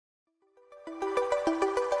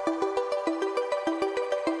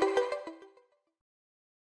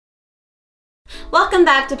Welcome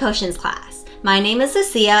back to Potions class. My name is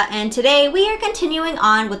Lucia, and today we are continuing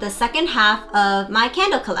on with the second half of my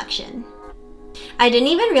candle collection. I didn't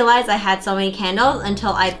even realize I had so many candles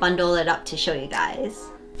until I bundled it up to show you guys.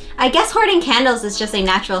 I guess hoarding candles is just a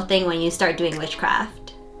natural thing when you start doing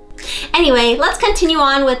witchcraft. Anyway, let's continue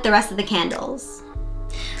on with the rest of the candles.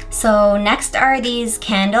 So next are these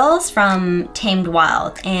candles from Tamed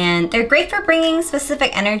Wild, and they're great for bringing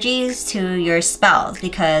specific energies to your spells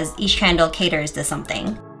because each candle caters to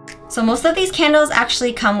something. So most of these candles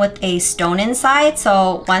actually come with a stone inside,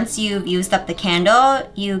 so once you've used up the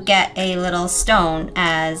candle, you get a little stone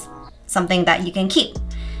as something that you can keep,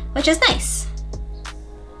 which is nice.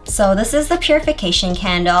 So this is the purification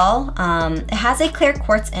candle. It has a clear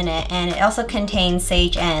quartz in it, and it also contains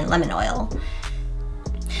sage and lemon oil.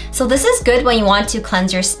 So this is good when you want to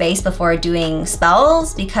cleanse your space before doing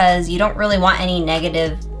spells because you don't really want any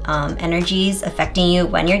negative energies affecting you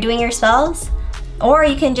when you're doing your spells. Or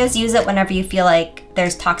you can just use it whenever you feel like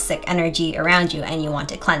there's toxic energy around you and you want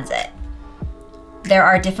to cleanse it. There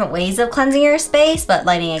are different ways of cleansing your space, but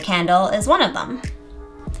lighting a candle is one of them.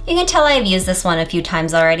 You can tell I've used this one a few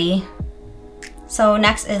times already. So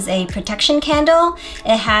next is a protection candle.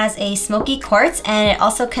 It has a smoky quartz and it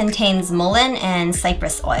also contains mullein and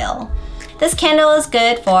cypress oil. This candle is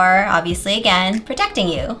good for, obviously again, protecting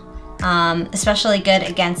you. Especially good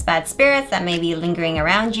against bad spirits that may be lingering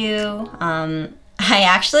around you. I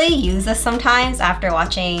actually use this sometimes after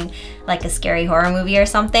watching like a scary horror movie or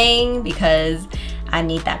something because I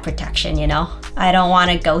need that protection, you know? I don't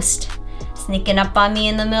want a ghost sneaking up on me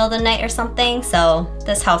in the middle of the night or something, so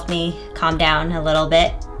this helps me calm down a little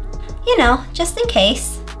bit. You know, just in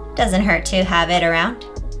case. Doesn't hurt to have it around.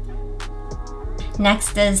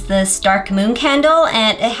 Next is this dark moon candle,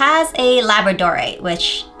 and it has a labradorite,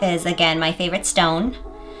 which is again my favorite stone.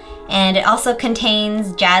 And it also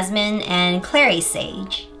contains jasmine and clary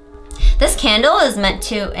sage. This candle is meant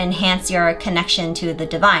to enhance your connection to the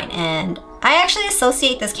divine, and I actually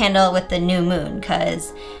associate this candle with the new moon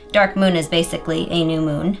because dark moon is basically a new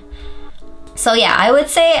moon. So yeah, I would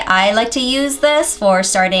say I like to use this for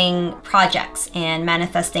starting projects and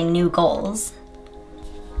manifesting new goals.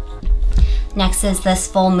 Next is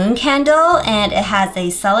this full moon candle, and it has a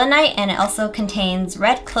selenite and it also contains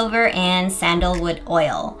red clover and sandalwood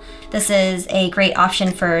oil. This is a great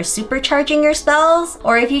option for supercharging your spells,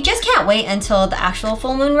 or if you just can't wait until the actual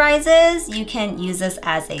full moon rises, you can use this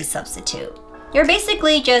as a substitute. You're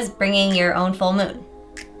basically just bringing your own full moon.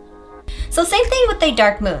 So same thing with the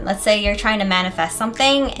dark moon. Let's say you're trying to manifest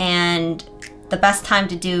something and the best time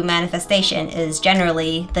to do manifestation is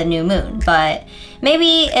generally the new moon, but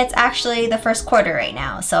maybe it's actually the first quarter right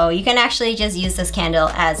now, so you can actually just use this candle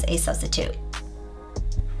as a substitute.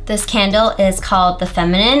 This candle is called the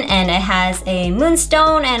Feminine, and it has a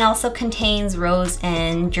moonstone and also contains rose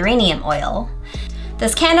and geranium oil.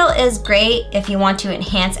 This candle is great if you want to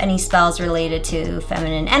enhance any spells related to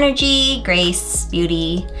feminine energy, grace,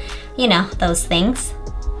 beauty, you know, those things.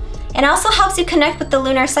 It also helps you connect with the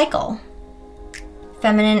lunar cycle.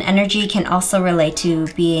 Feminine energy can also relate to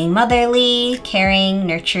being motherly, caring,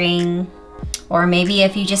 nurturing, or maybe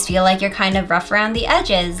if you just feel like you're kind of rough around the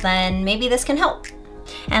edges, then maybe this can help.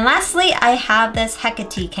 And lastly, I have this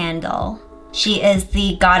Hecate candle. She is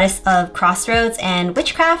the goddess of crossroads and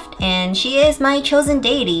witchcraft, and she is my chosen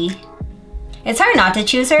deity. It's hard not to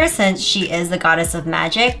choose her since she is the goddess of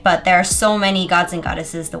magic, but there are so many gods and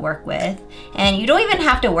goddesses to work with, and you don't even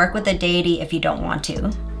have to work with a deity if you don't want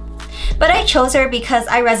to. But I chose her because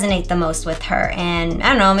I resonate the most with her, and I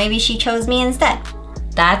don't know, maybe she chose me instead.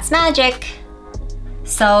 That's magic.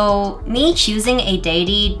 So me choosing a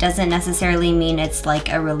deity doesn't necessarily mean it's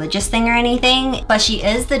like a religious thing or anything, but she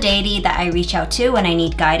is the deity that I reach out to when I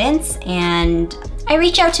need guidance, and I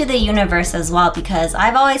reach out to the universe as well because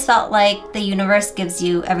I've always felt like the universe gives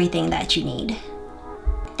you everything that you need.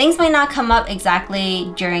 Things might not come up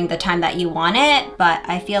exactly during the time that you want it, but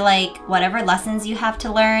I feel like whatever lessons you have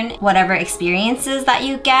to learn, whatever experiences that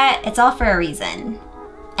you get, it's all for a reason.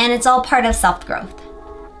 And it's all part of self-growth.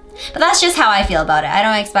 But that's just how I feel about it. I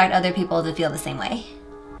don't expect other people to feel the same way.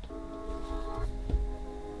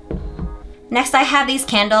 Next, I have these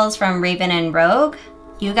candles from Raven and Rogue.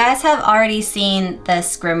 You guys have already seen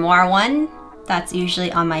this grimoire one that's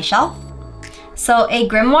usually on my shelf. So a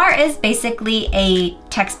grimoire is basically a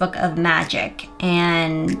textbook of magic,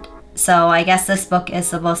 and so I guess this book is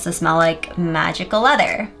supposed to smell like magical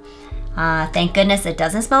leather. Thank goodness it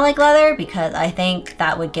doesn't smell like leather because I think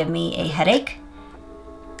that would give me a headache.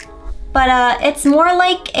 But it's more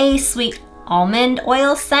like a sweet almond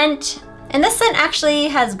oil scent, and this scent actually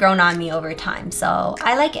has grown on me over time, so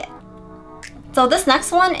I like it. So this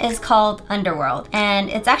next one is called Underworld, and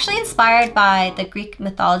it's actually inspired by the Greek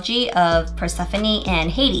mythology of Persephone and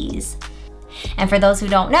Hades. And for those who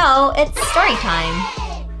don't know, it's story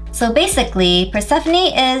time. So basically,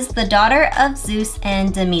 Persephone is the daughter of Zeus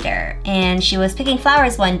and Demeter, and she was picking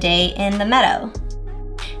flowers one day in the meadow.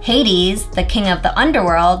 Hades, the king of the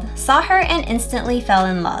underworld, saw her and instantly fell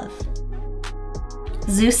in love.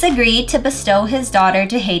 Zeus agreed to bestow his daughter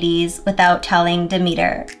to Hades without telling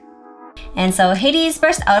Demeter. And so Hades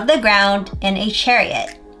burst out of the ground in a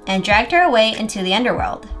chariot and dragged her away into the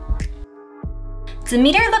underworld.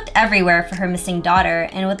 Demeter looked everywhere for her missing daughter,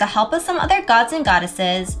 and with the help of some other gods and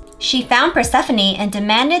goddesses, she found Persephone and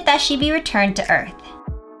demanded that she be returned to Earth.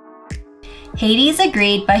 Hades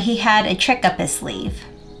agreed, but he had a trick up his sleeve.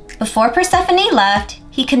 Before Persephone left,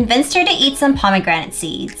 he convinced her to eat some pomegranate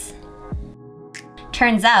seeds.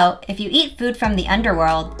 Turns out, if you eat food from the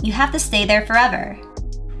underworld, you have to stay there forever.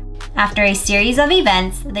 After a series of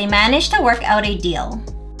events, they managed to work out a deal.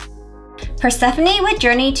 Persephone would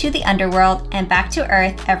journey to the underworld and back to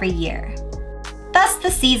Earth every year. Thus, the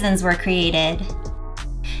seasons were created.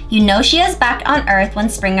 You know she is back on Earth when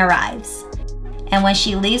spring arrives. And when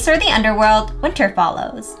she leaves for the underworld, winter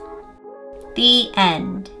follows. The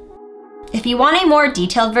end. If you want a more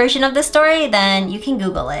detailed version of the story, then you can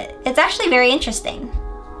Google it. It's actually very interesting.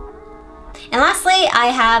 And lastly, I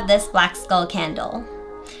have this black skull candle.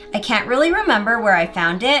 I can't really remember where I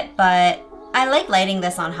found it, but I like lighting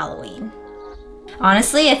this on Halloween.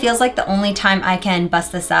 Honestly, it feels like the only time I can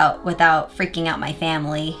bust this out without freaking out my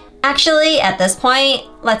family. Actually, at this point,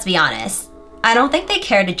 let's be honest, I don't think they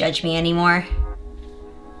care to judge me anymore.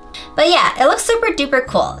 But yeah, it looks super duper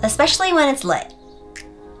cool, especially when it's lit.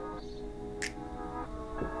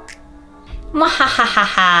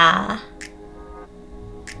 Mwahahaha.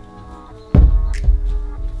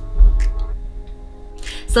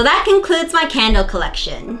 So that concludes my candle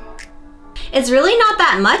collection. It's really not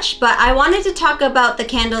that much, but I wanted to talk about the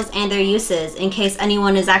candles and their uses in case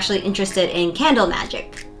anyone is actually interested in candle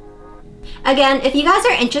magic. Again, if you guys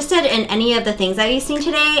are interested in any of the things that you've seen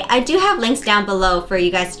today, I do have links down below for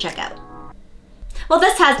you guys to check out. Well,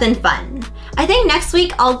 this has been fun. I think next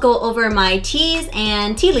week I'll go over my teas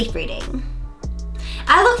and tea leaf reading.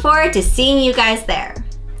 I look forward to seeing you guys there.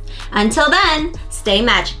 Until then, stay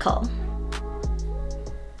magical.